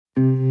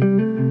Welcome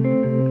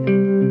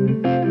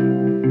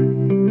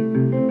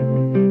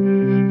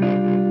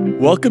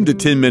to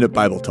 10-Minute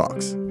Bible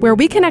Talks, where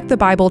we connect the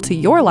Bible to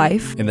your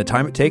life in the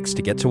time it takes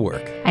to get to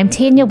work. I'm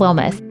Tanya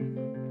Wilmoth.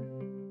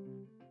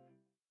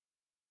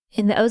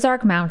 In the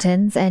Ozark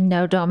Mountains, and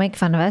no, don't make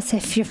fun of us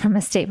if you're from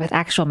a state with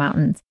actual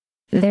mountains,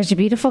 there's a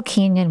beautiful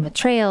canyon with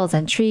trails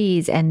and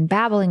trees and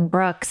babbling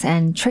brooks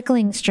and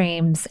trickling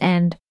streams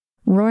and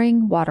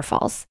roaring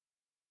waterfalls.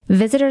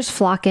 Visitors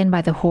flock in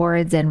by the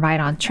hordes and ride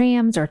on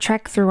trams or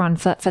trek through on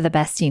foot for the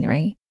best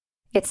scenery.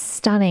 It's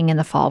stunning in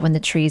the fall when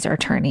the trees are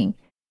turning.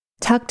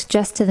 Tucked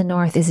just to the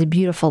north is a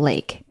beautiful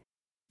lake.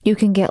 You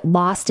can get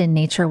lost in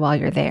nature while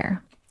you're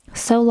there.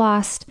 So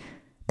lost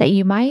that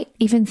you might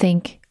even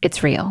think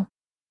it's real.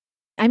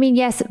 I mean,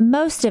 yes,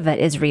 most of it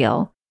is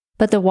real,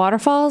 but the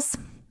waterfalls,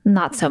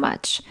 not so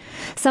much.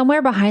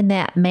 Somewhere behind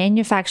that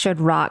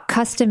manufactured rock,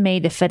 custom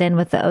made to fit in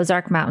with the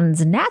Ozark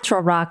Mountains'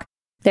 natural rock,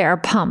 there are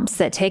pumps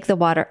that take the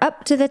water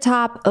up to the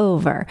top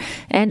over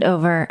and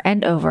over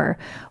and over,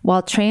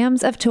 while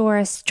trams of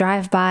tourists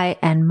drive by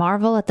and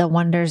marvel at the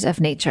wonders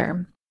of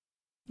nature.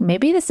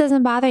 Maybe this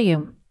doesn't bother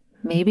you.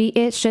 Maybe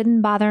it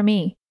shouldn't bother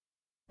me.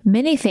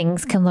 Many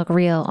things can look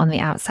real on the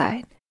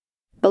outside,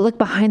 but look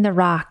behind the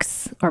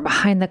rocks or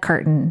behind the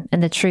curtain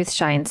and the truth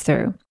shines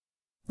through.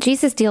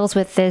 Jesus deals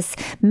with this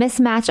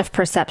mismatch of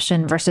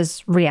perception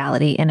versus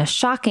reality in a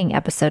shocking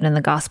episode in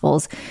the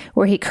Gospels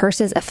where he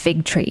curses a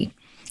fig tree.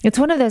 It's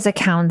one of those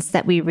accounts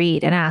that we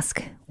read and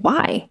ask,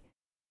 why?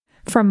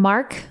 From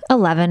Mark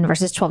 11,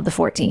 verses 12 to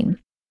 14.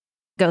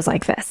 It goes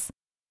like this.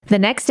 The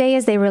next day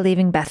as they were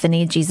leaving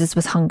Bethany, Jesus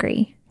was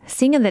hungry.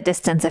 Seeing in the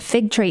distance a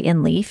fig tree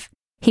in leaf,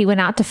 he went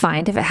out to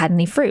find if it had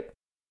any fruit.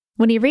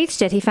 When he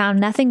reached it, he found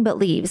nothing but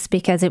leaves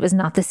because it was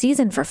not the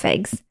season for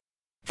figs.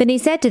 Then he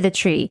said to the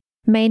tree,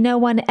 "May no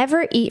one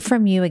ever eat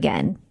from you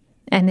again."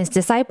 And his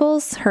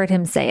disciples heard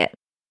him say it.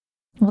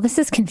 Well, this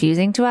is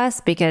confusing to us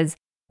because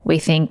we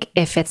think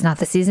if it's not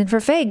the season for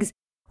figs,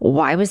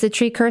 why was the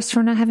tree cursed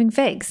for not having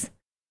figs?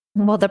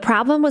 Well, the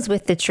problem was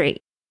with the tree.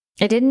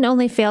 It didn't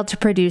only fail to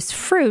produce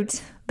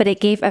fruit, but it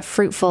gave a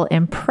fruitful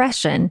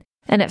impression,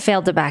 and it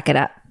failed to back it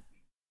up.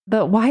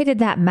 But why did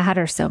that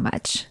matter so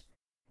much?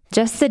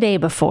 Just the day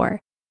before,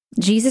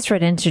 Jesus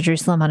rode into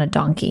Jerusalem on a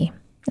donkey,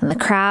 and the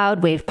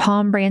crowd waved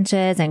palm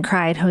branches and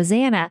cried,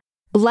 "Hosanna!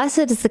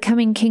 Blessed is the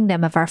coming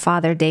kingdom of our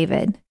father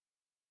David."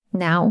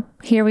 Now,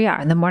 here we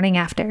are, the morning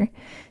after.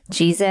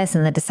 Jesus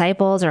and the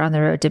disciples are on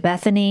the road to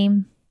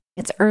Bethany.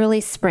 It's early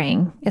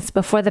spring. It's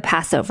before the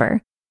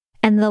Passover.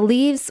 And the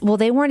leaves, well,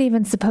 they weren't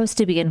even supposed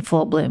to be in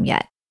full bloom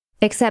yet.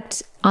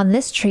 Except on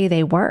this tree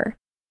they were.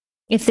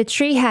 If the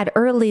tree had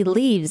early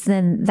leaves,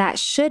 then that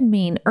should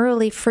mean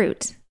early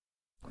fruit.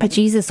 But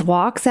Jesus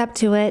walks up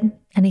to it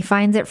and he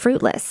finds it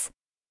fruitless.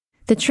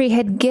 The tree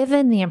had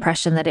given the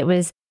impression that it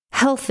was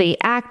healthy,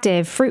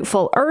 active,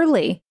 fruitful,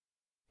 early,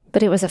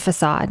 but it was a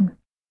facade.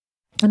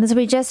 And as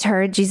we just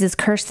heard, Jesus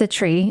cursed the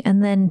tree,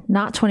 and then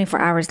not 24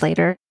 hours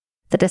later,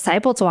 the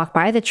disciples walked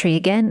by the tree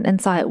again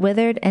and saw it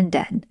withered and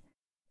dead.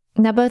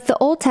 Now, both the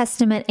Old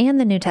Testament and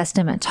the New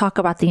Testament talk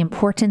about the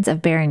importance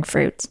of bearing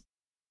fruit.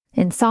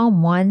 In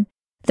Psalm 1,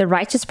 the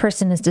righteous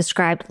person is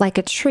described like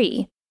a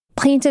tree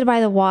planted by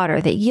the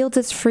water that yields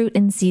its fruit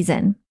in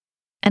season.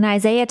 And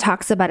Isaiah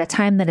talks about a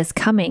time that is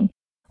coming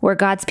where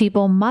God's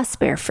people must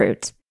bear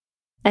fruit.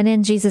 And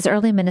in Jesus'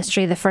 early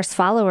ministry, the first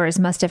followers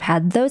must have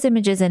had those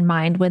images in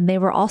mind when they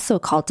were also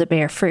called to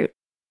bear fruit.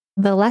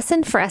 The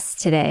lesson for us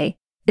today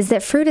is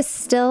that fruit is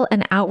still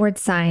an outward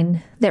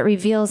sign that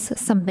reveals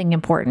something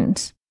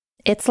important.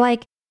 It's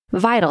like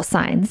vital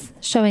signs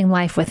showing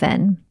life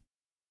within.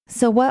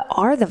 So what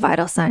are the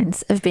vital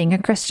signs of being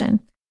a Christian?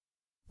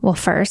 Well,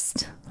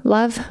 first,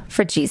 love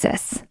for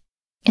Jesus.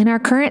 In our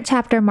current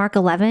chapter, Mark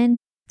 11,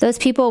 those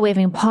people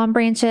waving palm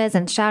branches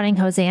and shouting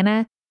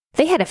Hosanna,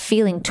 they had a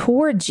feeling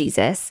toward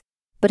Jesus,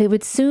 but it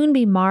would soon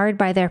be marred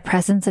by their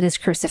presence at his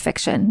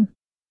crucifixion.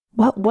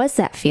 What was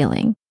that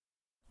feeling?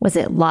 Was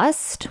it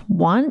lust,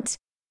 want?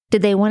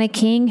 Did they want a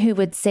king who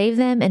would save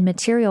them in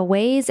material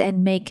ways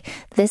and make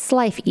this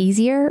life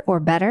easier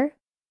or better?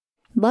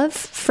 Love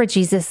for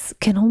Jesus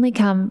can only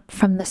come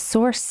from the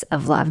source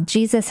of love,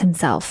 Jesus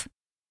himself.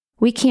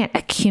 We can't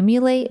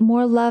accumulate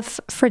more love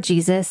for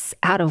Jesus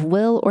out of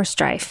will or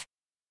strife.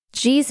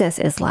 Jesus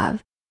is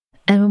love.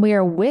 And when we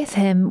are with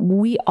him,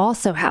 we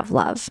also have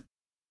love.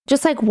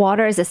 Just like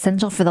water is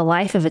essential for the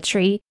life of a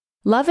tree,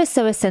 love is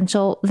so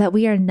essential that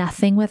we are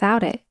nothing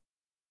without it.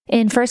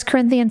 In 1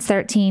 Corinthians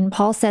 13,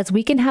 Paul says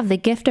we can have the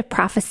gift of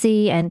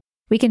prophecy and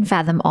we can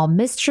fathom all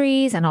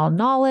mysteries and all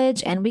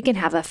knowledge and we can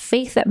have a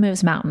faith that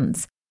moves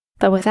mountains.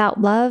 But without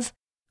love,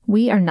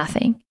 we are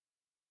nothing.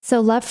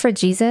 So love for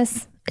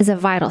Jesus is a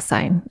vital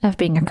sign of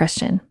being a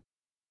Christian.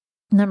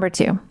 Number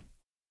 2,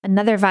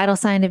 another vital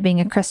sign of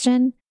being a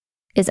Christian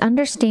is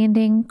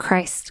understanding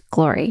Christ's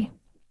glory.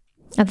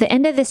 At the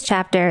end of this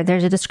chapter,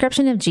 there's a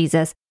description of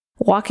Jesus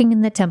walking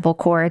in the temple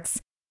courts,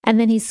 and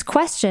then he's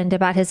questioned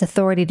about his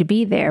authority to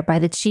be there by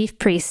the chief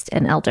priests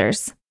and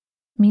elders.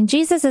 I mean,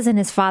 Jesus is in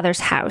his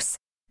Father's house,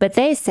 but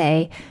they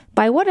say,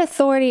 "By what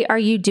authority are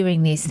you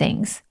doing these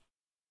things?"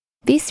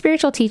 These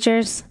spiritual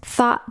teachers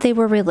thought they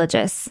were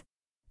religious,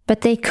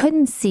 but they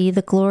couldn't see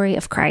the glory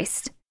of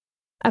Christ.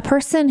 A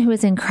person who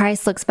is in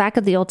Christ looks back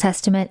at the Old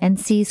Testament and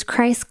sees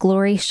Christ's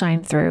glory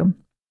shine through.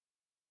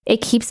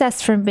 It keeps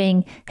us from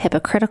being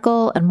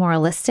hypocritical and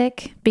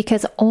moralistic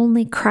because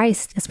only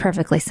Christ is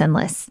perfectly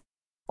sinless.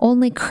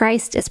 Only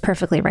Christ is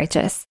perfectly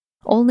righteous.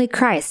 Only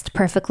Christ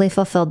perfectly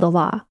fulfilled the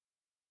law.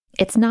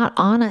 It's not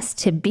on us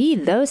to be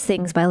those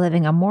things by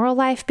living a moral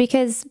life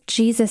because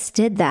Jesus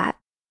did that.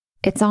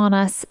 It's on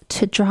us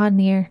to draw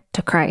near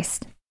to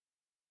Christ.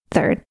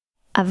 Third,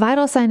 a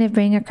vital sign of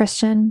being a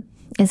Christian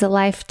is a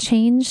life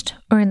changed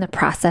or in the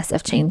process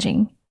of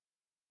changing.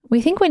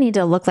 We think we need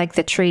to look like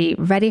the tree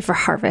ready for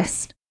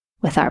harvest,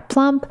 with our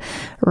plump,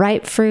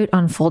 ripe fruit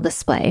on full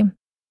display.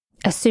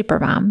 A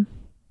supermom,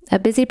 a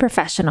busy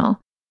professional,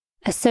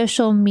 a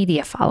social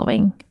media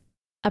following,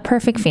 a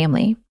perfect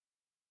family.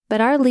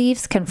 But our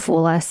leaves can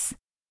fool us.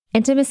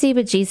 Intimacy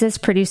with Jesus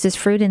produces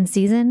fruit in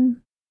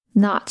season,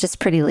 not just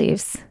pretty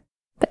leaves.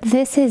 But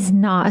this is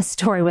not a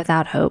story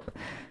without hope.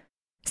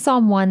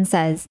 Psalm 1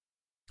 says,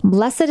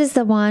 "Blessed is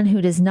the one who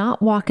does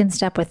not walk in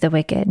step with the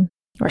wicked,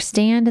 or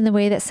stand in the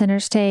way that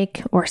sinners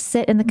take, or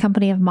sit in the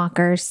company of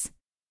mockers,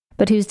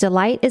 but whose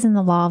delight is in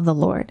the law of the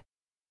Lord,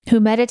 who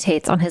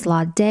meditates on his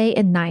law day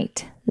and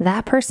night.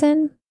 That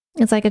person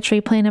is like a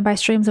tree planted by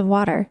streams of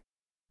water,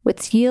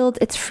 which yields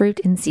its fruit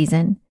in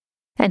season,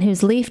 and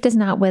whose leaf does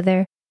not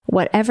wither.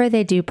 Whatever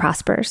they do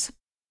prospers."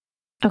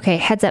 Okay,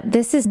 heads up,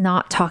 this is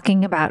not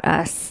talking about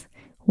us.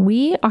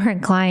 We are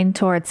inclined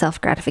toward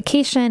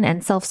self-gratification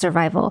and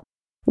self-survival.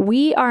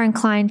 We are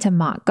inclined to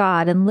mock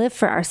God and live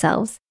for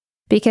ourselves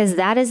because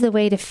that is the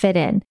way to fit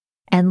in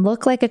and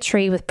look like a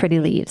tree with pretty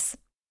leaves.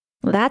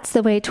 That's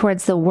the way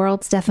towards the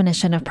world's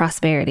definition of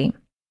prosperity.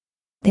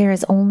 There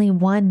is only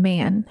one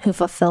man who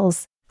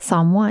fulfills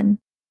Psalm 1.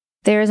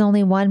 There is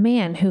only one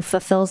man who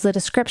fulfills the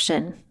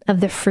description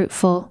of the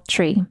fruitful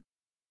tree.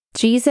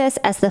 Jesus,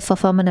 as the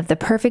fulfillment of the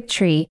perfect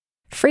tree,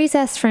 frees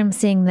us from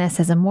seeing this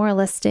as a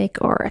moralistic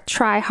or a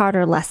try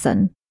harder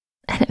lesson,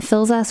 and it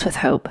fills us with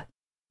hope.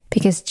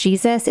 Because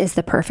Jesus is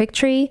the perfect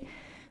tree,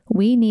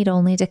 we need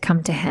only to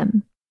come to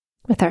him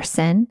with our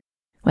sin,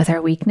 with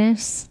our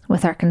weakness,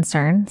 with our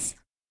concerns.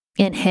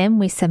 In him,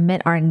 we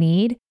submit our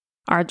need,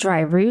 our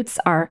dry roots,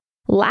 our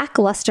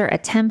lackluster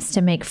attempts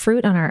to make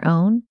fruit on our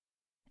own.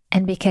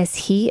 And because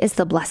he is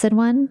the blessed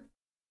one,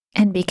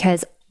 and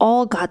because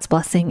all God's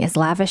blessing is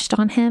lavished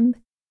on him,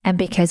 and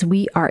because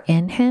we are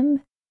in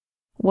him,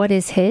 what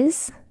is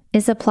his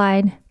is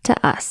applied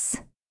to us.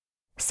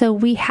 So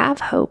we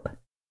have hope.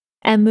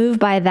 And moved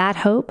by that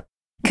hope,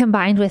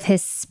 combined with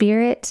his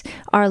spirit,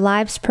 our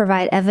lives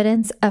provide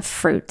evidence of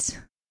fruit,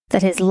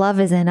 that his love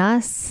is in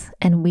us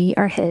and we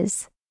are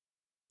his.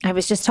 I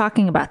was just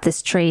talking about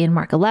this tree in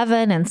Mark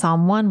 11 and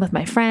Psalm 1 with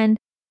my friend,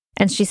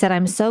 and she said,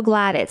 "I'm so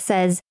glad it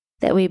says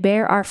that we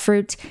bear our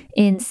fruit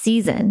in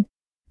season,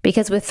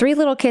 because with 3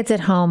 little kids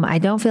at home, I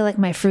don't feel like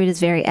my fruit is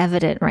very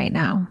evident right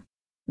now."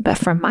 But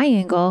from my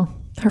angle,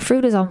 her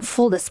fruit is on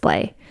full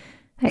display.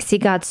 I see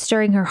God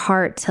stirring her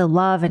heart to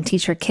love and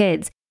teach her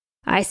kids.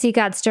 I see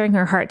God stirring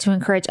her heart to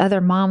encourage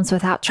other moms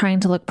without trying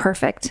to look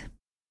perfect.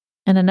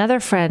 And another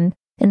friend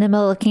in the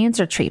middle of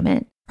cancer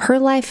treatment, her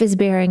life is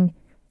bearing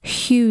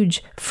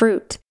huge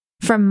fruit.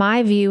 From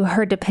my view,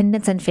 her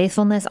dependence and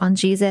faithfulness on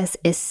Jesus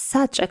is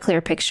such a clear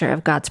picture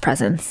of God's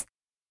presence.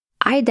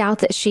 I doubt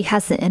that she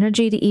has the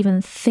energy to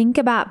even think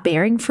about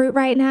bearing fruit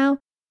right now,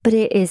 but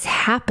it is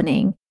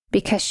happening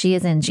because she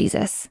is in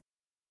Jesus.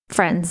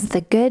 Friends,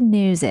 the good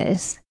news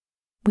is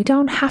we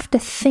don't have to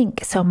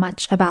think so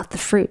much about the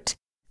fruit.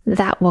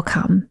 That will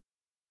come.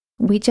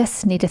 We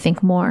just need to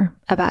think more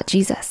about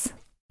Jesus.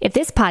 If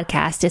this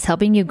podcast is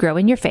helping you grow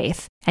in your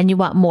faith and you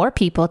want more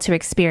people to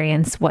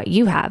experience what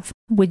you have,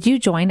 would you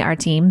join our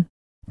team?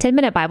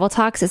 10-Minute Bible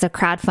Talks is a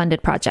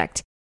crowd-funded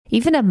project.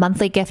 Even a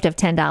monthly gift of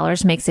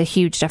 $10 makes a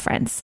huge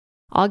difference.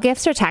 All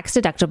gifts are tax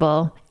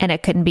deductible, and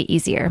it couldn't be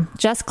easier.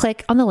 Just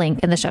click on the link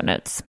in the show notes.